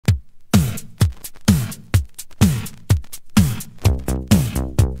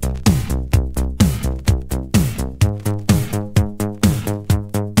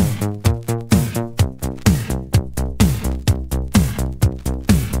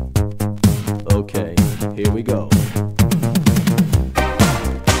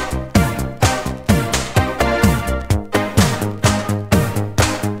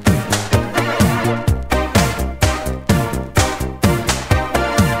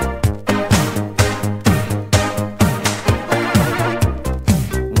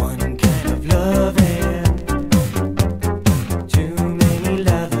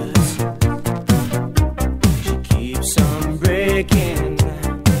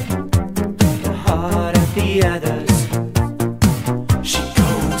the others. She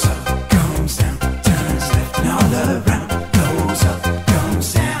goes up, comes down, turns left and all around. Goes up,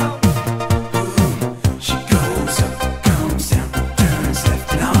 comes down. Ooh. She goes up, comes down, turns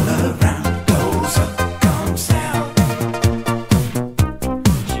left and all around. Goes up, comes down.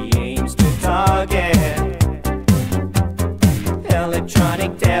 She aims to target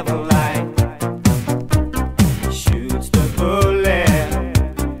electronic devil light. Shoots the bullet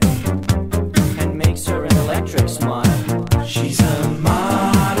and makes her an electric smile. She's a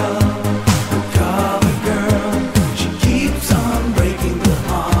model, a cover girl. She keeps on breaking the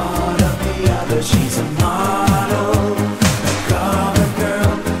heart of the other. She's a model, a cover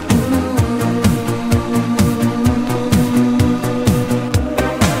girl.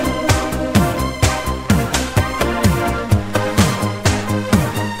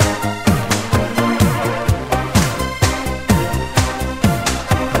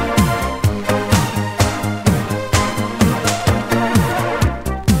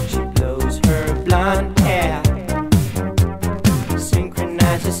 She blows her blonde hair,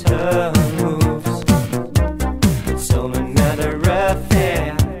 synchronizes her moves. It's all another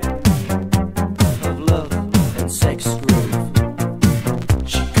affair of love and sex groove.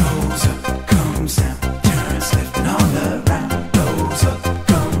 She goes up, comes down, turns left and all around. Goes up,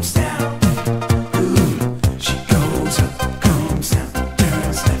 comes down. Ooh. She goes up, comes down,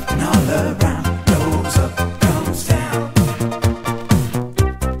 turns left and all around. Goes up, comes down.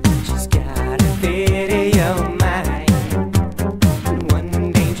 She's got a video mind and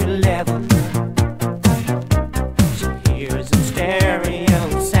one danger level. She hears in stereo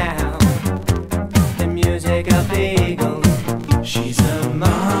sound the music of eagles. She's a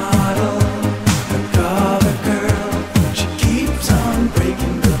model, a cover girl. She keeps on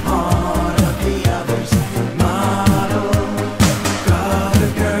breaking the heart of the others. Model, cover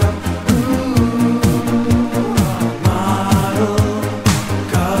girl. Ooh. Model,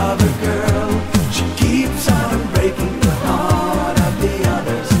 cover girl. She keeps on breaking the heart of the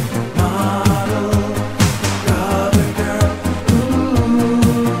others. Model, cover girl.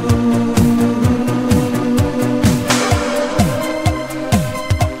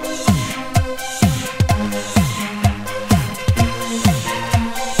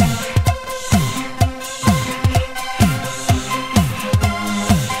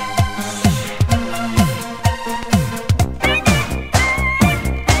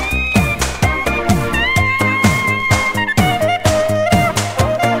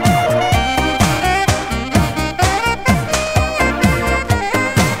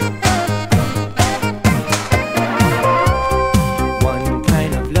 One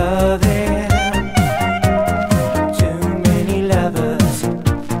kind of loving, too many lovers.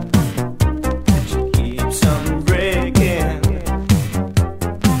 She keeps on breaking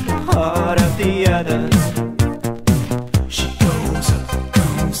the heart of the others. She goes up,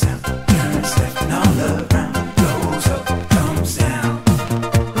 comes down, turns left and all around. Goes up, comes down.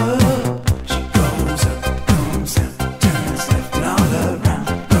 Oh. She goes up, comes down, turns left and all around.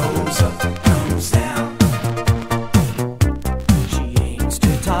 Goes up, comes down. She aims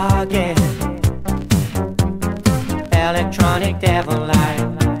to target electronic devil light.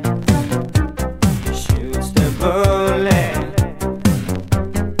 Shoots the bullet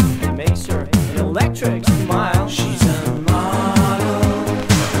and makes her an electric